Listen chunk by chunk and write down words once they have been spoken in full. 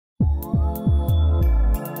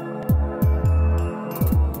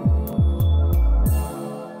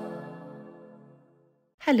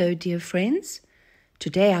Hello dear friends,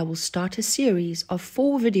 today I will start a series of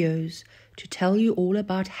 4 videos to tell you all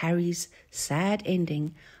about Harry's sad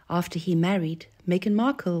ending after he married Meghan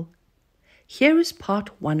Markle. Here is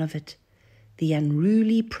part 1 of it, The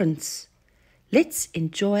Unruly Prince. Let's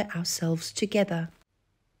enjoy ourselves together.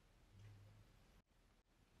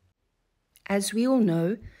 As we all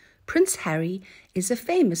know, Prince Harry is a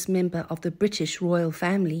famous member of the British royal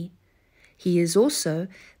family. He is also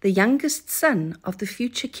the youngest son of the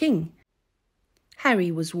future king. Harry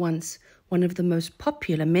was once one of the most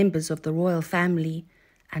popular members of the royal family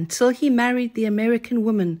until he married the American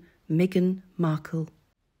woman Meghan Markle.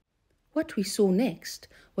 What we saw next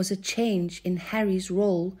was a change in Harry's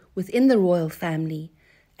role within the royal family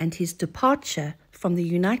and his departure from the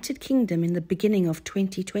United Kingdom in the beginning of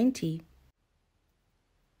 2020.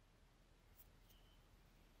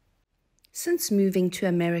 Since moving to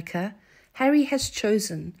America, Harry has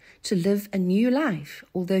chosen to live a new life,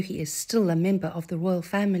 although he is still a member of the royal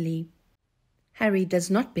family. Harry does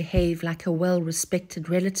not behave like a well-respected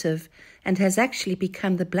relative and has actually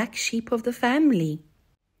become the black sheep of the family.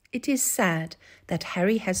 It is sad that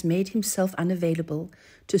Harry has made himself unavailable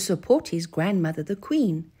to support his grandmother, the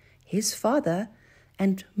Queen, his father,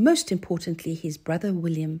 and most importantly, his brother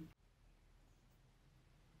William.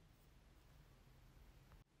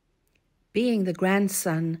 Being the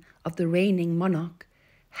grandson of the reigning monarch,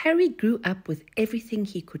 Harry grew up with everything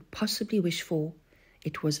he could possibly wish for.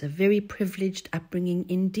 It was a very privileged upbringing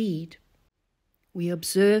indeed. We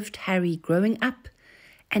observed Harry growing up,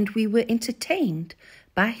 and we were entertained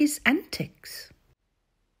by his antics.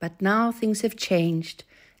 But now things have changed,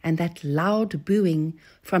 and that loud booing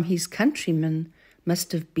from his countrymen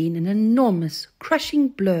must have been an enormous, crushing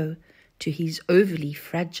blow to his overly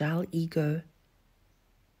fragile ego.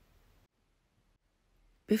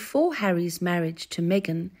 Before Harry's marriage to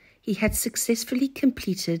Meghan, he had successfully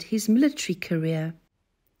completed his military career.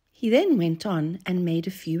 He then went on and made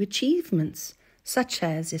a few achievements, such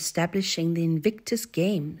as establishing the Invictus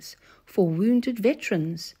Games for wounded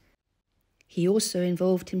veterans. He also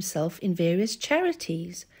involved himself in various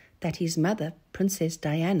charities that his mother, Princess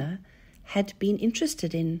Diana, had been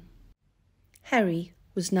interested in. Harry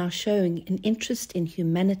was now showing an interest in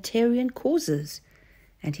humanitarian causes,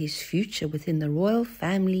 and his future within the royal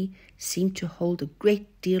family seemed to hold a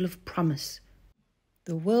great deal of promise.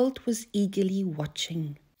 The world was eagerly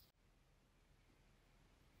watching.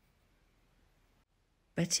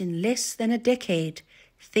 But in less than a decade,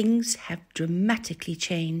 things have dramatically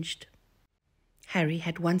changed. Harry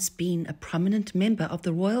had once been a prominent member of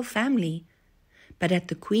the royal family, but at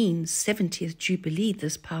the Queen's 70th Jubilee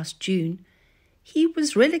this past June, he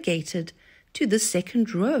was relegated to the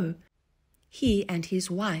second row. He and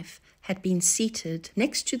his wife had been seated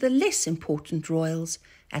next to the less important royals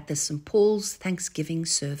at the St. Paul's Thanksgiving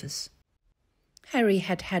service. Harry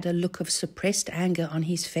had had a look of suppressed anger on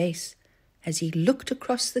his face as he looked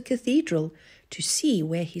across the cathedral to see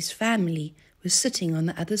where his family was sitting on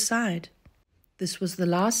the other side. This was the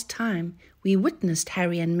last time we witnessed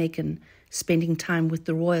Harry and Meghan spending time with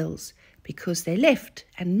the royals because they left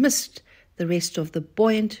and missed the rest of the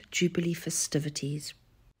buoyant Jubilee festivities.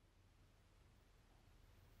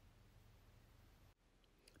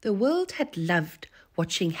 The world had loved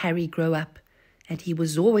watching Harry grow up, and he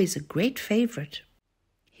was always a great favourite.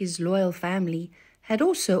 His loyal family had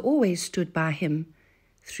also always stood by him,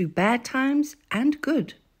 through bad times and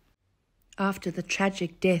good. After the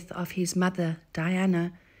tragic death of his mother,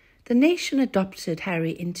 Diana, the nation adopted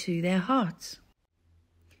Harry into their hearts.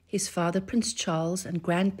 His father, Prince Charles, and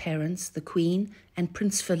grandparents, the Queen and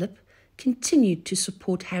Prince Philip, continued to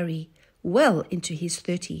support Harry well into his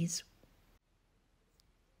 30s.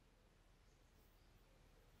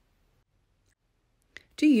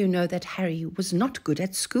 Do you know that Harry was not good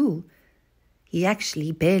at school? He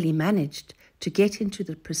actually barely managed to get into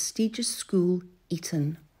the prestigious school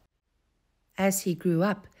Eton. As he grew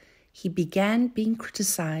up, he began being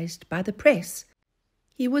criticized by the press.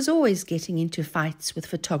 He was always getting into fights with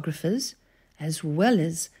photographers, as well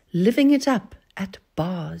as living it up at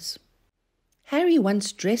bars. Harry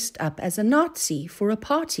once dressed up as a Nazi for a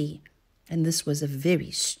party, and this was a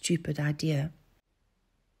very stupid idea.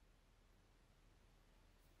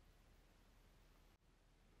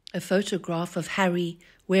 A photograph of Harry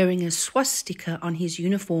wearing a swastika on his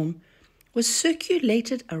uniform was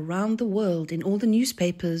circulated around the world in all the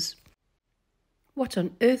newspapers. What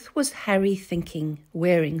on earth was Harry thinking,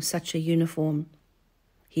 wearing such a uniform?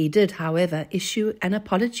 He did, however, issue an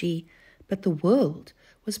apology, but the world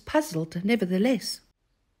was puzzled nevertheless.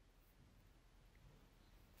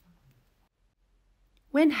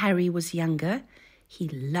 When Harry was younger, he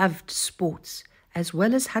loved sports as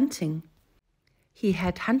well as hunting. He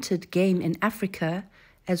had hunted game in Africa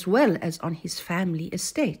as well as on his family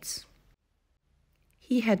estates.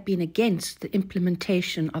 He had been against the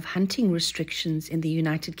implementation of hunting restrictions in the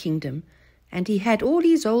United Kingdom, and he had all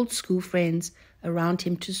his old school friends around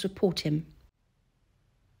him to support him.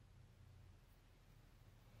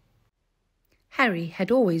 Harry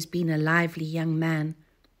had always been a lively young man,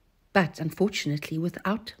 but unfortunately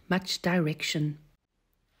without much direction.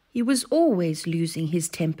 He was always losing his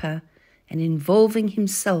temper and involving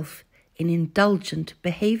himself in indulgent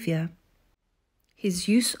behavior. His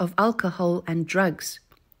use of alcohol and drugs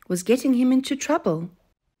was getting him into trouble.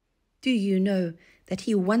 Do you know that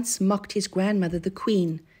he once mocked his grandmother, the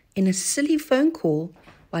Queen, in a silly phone call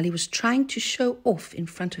while he was trying to show off in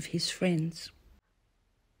front of his friends?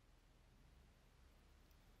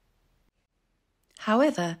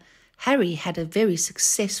 However, Harry had a very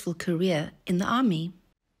successful career in the army.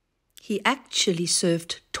 He actually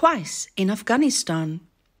served twice in Afghanistan.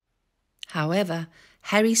 However,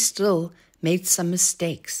 Harry still made some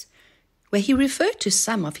mistakes, where he referred to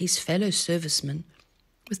some of his fellow servicemen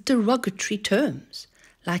with derogatory terms,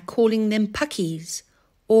 like calling them puckies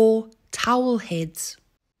or towel heads.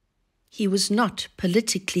 He was not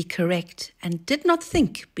politically correct and did not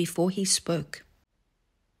think before he spoke.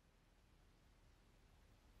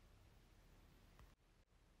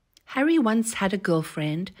 Harry once had a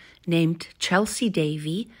girlfriend named Chelsea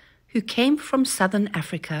Davy who came from southern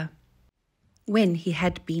Africa. When he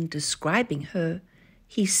had been describing her,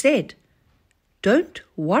 he said, "Don't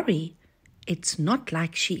worry, it's not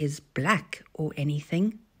like she is black or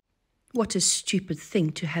anything." What a stupid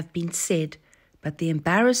thing to have been said, but the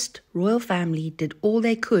embarrassed royal family did all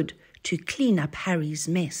they could to clean up Harry's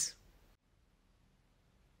mess.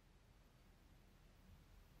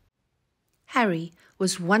 Harry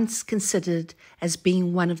was once considered as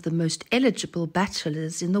being one of the most eligible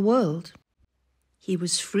bachelors in the world. He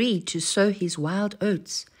was free to sow his wild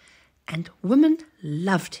oats, and women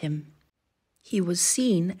loved him. He was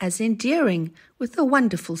seen as endearing with a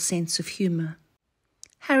wonderful sense of humour.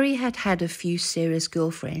 Harry had had a few serious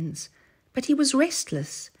girlfriends, but he was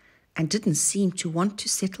restless and didn't seem to want to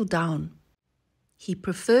settle down. He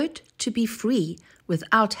preferred to be free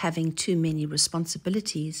without having too many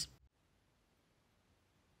responsibilities.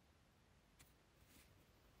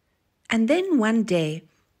 And then one day,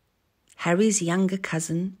 Harry's younger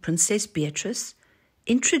cousin, Princess Beatrice,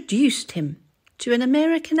 introduced him to an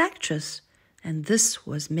American actress, and this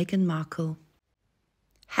was Meghan Markle.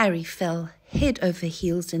 Harry fell head over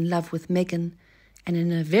heels in love with Meghan, and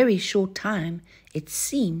in a very short time it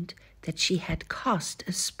seemed that she had cast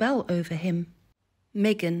a spell over him.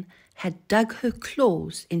 Meghan had dug her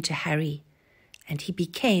claws into Harry, and he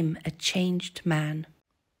became a changed man.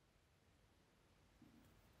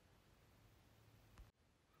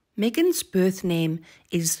 Meghan's birth name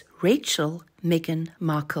is Rachel Meghan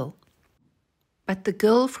Markle, but the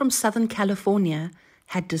girl from Southern California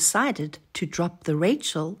had decided to drop the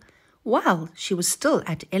Rachel while she was still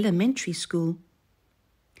at elementary school.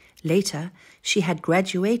 Later, she had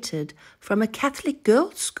graduated from a Catholic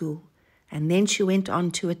girls' school, and then she went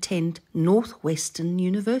on to attend Northwestern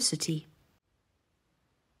University.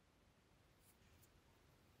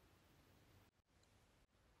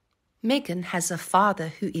 Meghan has a father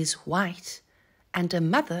who is white and a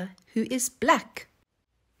mother who is black.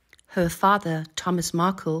 Her father, Thomas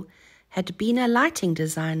Markle, had been a lighting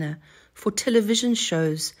designer for television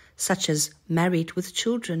shows such as Married with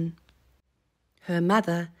Children. Her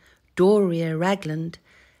mother, Doria Ragland,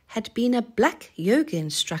 had been a black yoga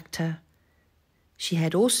instructor. She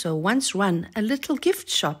had also once run a little gift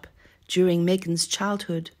shop during Meghan's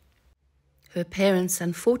childhood. Her parents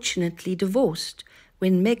unfortunately divorced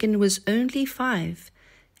when Meghan was only 5,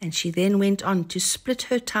 and she then went on to split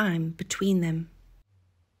her time between them.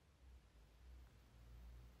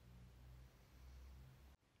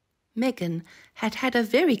 Meghan had had a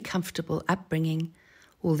very comfortable upbringing,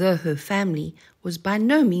 although her family was by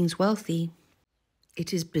no means wealthy.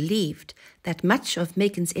 It is believed that much of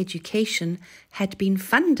Meghan's education had been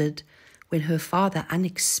funded when her father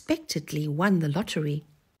unexpectedly won the lottery.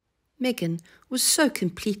 Meghan was so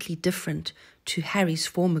completely different to Harry's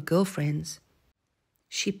former girlfriends.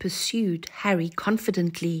 She pursued Harry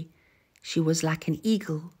confidently. She was like an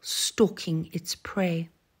eagle stalking its prey.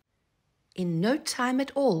 In no time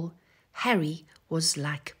at all, Harry was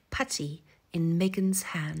like putty in Meghan's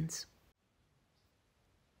hands.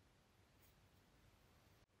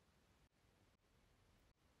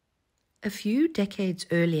 A few decades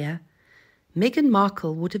earlier, Meghan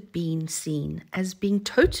Markle would have been seen as being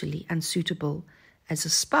totally unsuitable as a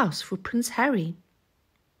spouse for Prince Harry.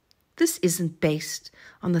 This isn't based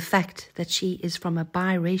on the fact that she is from a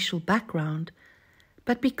biracial background,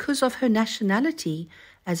 but because of her nationality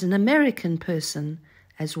as an American person,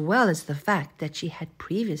 as well as the fact that she had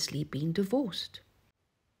previously been divorced.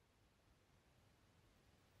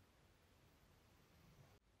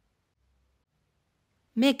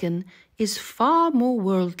 Meghan is far more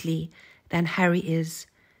worldly than Harry is,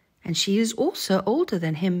 and she is also older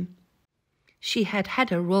than him. She had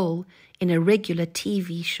had a role in a regular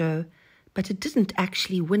TV show, but it didn't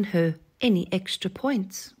actually win her any extra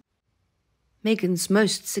points. Meghan's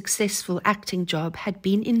most successful acting job had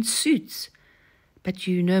been in Suits, but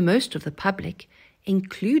most of the public,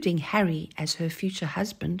 including Harry as her future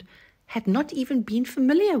husband, had not even been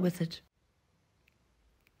familiar with it.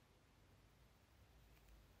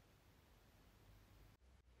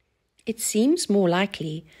 It seems more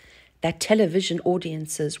likely that television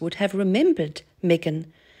audiences would have remembered Meghan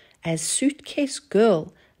as Suitcase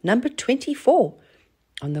Girl number 24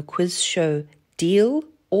 on the quiz show Deal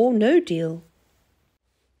or No Deal.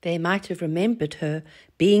 They might have remembered her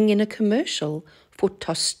being in a commercial for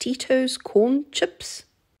Tostitos corn chips.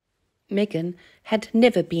 Meghan had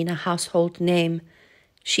never been a household name.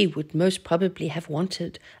 She would most probably have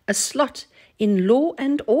wanted a slot in Law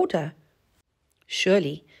and Order.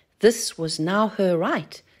 Surely this was now her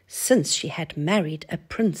right, since she had married a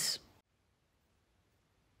prince.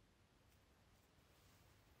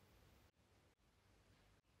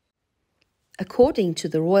 According to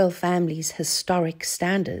the royal family's historic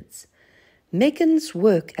standards, Meghan's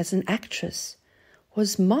work as an actress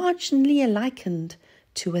was marginally likened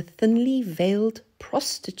to a thinly veiled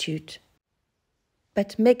prostitute.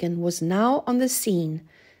 But Meghan was now on the scene,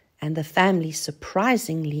 and the family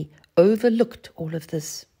surprisingly overlooked all of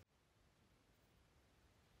this.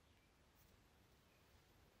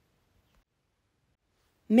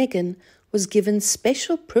 Meghan was given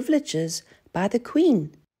special privileges by the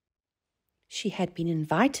Queen. She had been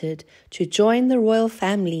invited to join the royal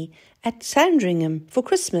family at Sandringham for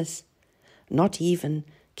Christmas. Not even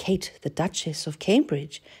Kate, the Duchess of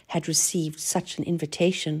Cambridge, had received such an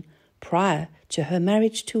invitation prior to her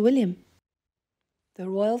marriage to William. The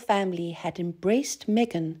royal family had embraced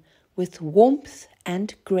Meghan with warmth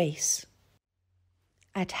and grace.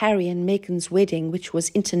 At Harry and Meghan's wedding, which was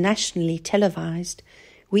internationally televised,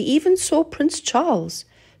 we even saw Prince Charles,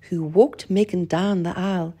 who walked Meghan down the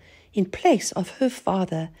aisle in place of her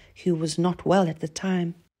father, who was not well at the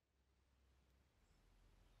time.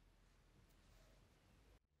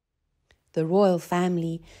 The royal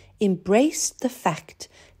family embraced the fact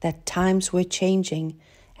that times were changing,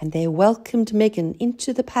 and they welcomed Meghan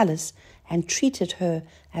into the palace and treated her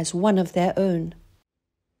as one of their own.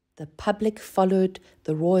 The public followed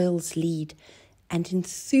the royals' lead and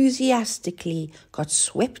enthusiastically got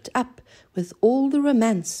swept up with all the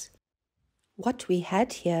romance. What we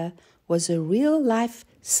had here was a real-life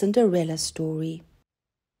Cinderella story.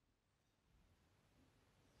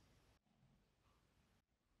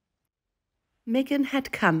 Meghan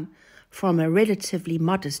had come from a relatively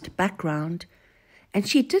modest background, and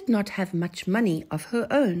she did not have much money of her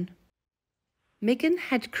own. Meghan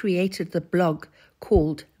had created the blog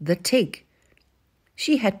called The Tig.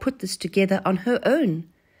 She had put this together on her own,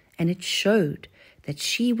 and it showed that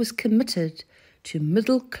she was committed to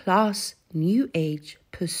middle-class, new-age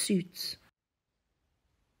pursuits.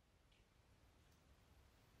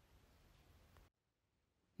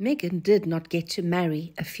 Meghan did not get to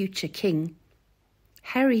marry a future king.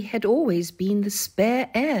 Harry had always been the spare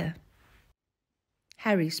heir.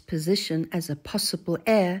 Harry's position as a possible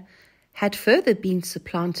heir had further been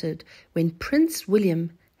supplanted when Prince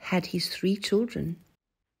William had his 3 children.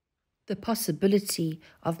 The possibility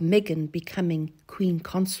of Meghan becoming Queen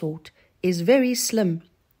Consort is very slim,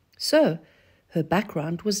 so her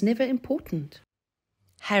background was never important.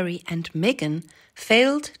 Harry and Meghan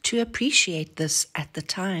failed to appreciate this at the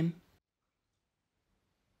time.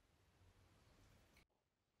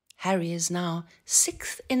 Harry is now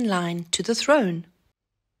 6th in line to the throne.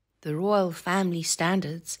 The royal family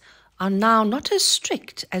standards are now not as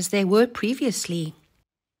strict as they were previously.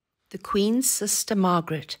 The Queen's sister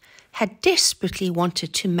Margaret had desperately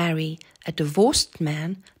wanted to marry a divorced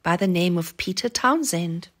man by the name of Peter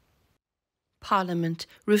Townsend. Parliament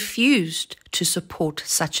refused to support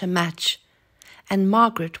such a match, and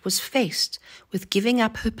Margaret was faced with giving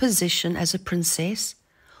up her position as a princess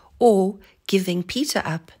or giving Peter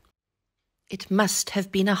up. It must have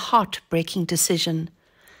been a heartbreaking decision,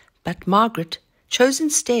 but Margaret chose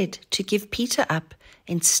instead to give Peter up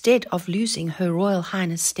instead of losing her Royal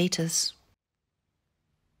Highness status.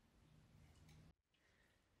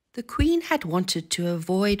 The Queen had wanted to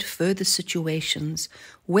avoid further situations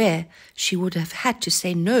where she would have had to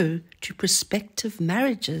say no to prospective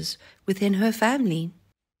marriages within her family.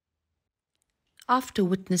 After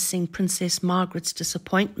witnessing Princess Margaret's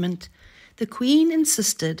disappointment, the Queen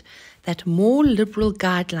insisted that more liberal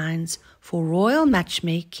guidelines for royal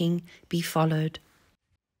matchmaking be followed.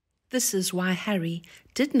 This is why Harry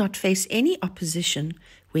did not face any opposition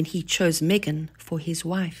when he chose Meghan for his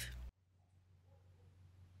wife.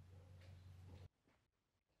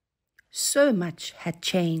 So much had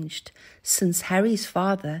changed since Harry's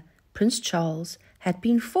father, Prince Charles, had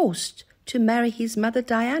been forced to marry his mother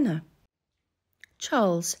Diana.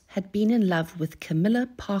 Charles had been in love with Camilla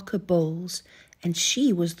Parker Bowles, and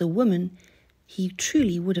she was the woman he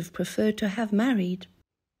truly would have preferred to have married.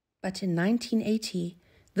 But in 1980,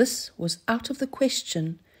 this was out of the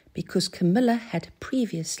question because Camilla had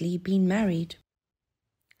previously been married.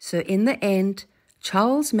 So in the end,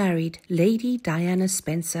 Charles married Lady Diana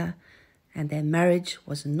Spencer, and their marriage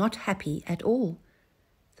was not happy at all.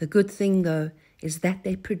 The good thing, though, is that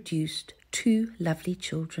they produced 2 lovely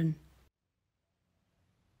children.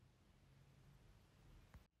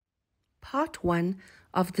 Part 1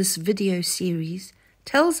 of this video series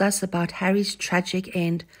tells us about Harry's tragic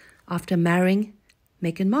end after marrying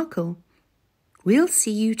Meghan Markle. We'll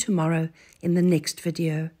see you tomorrow in the next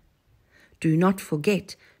video. Do not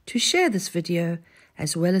forget to share this video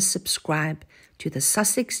as well as subscribe to the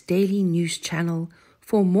Sussex Daily News channel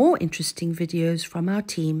for more interesting videos from our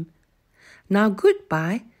team. Now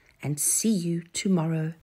goodbye and see you tomorrow.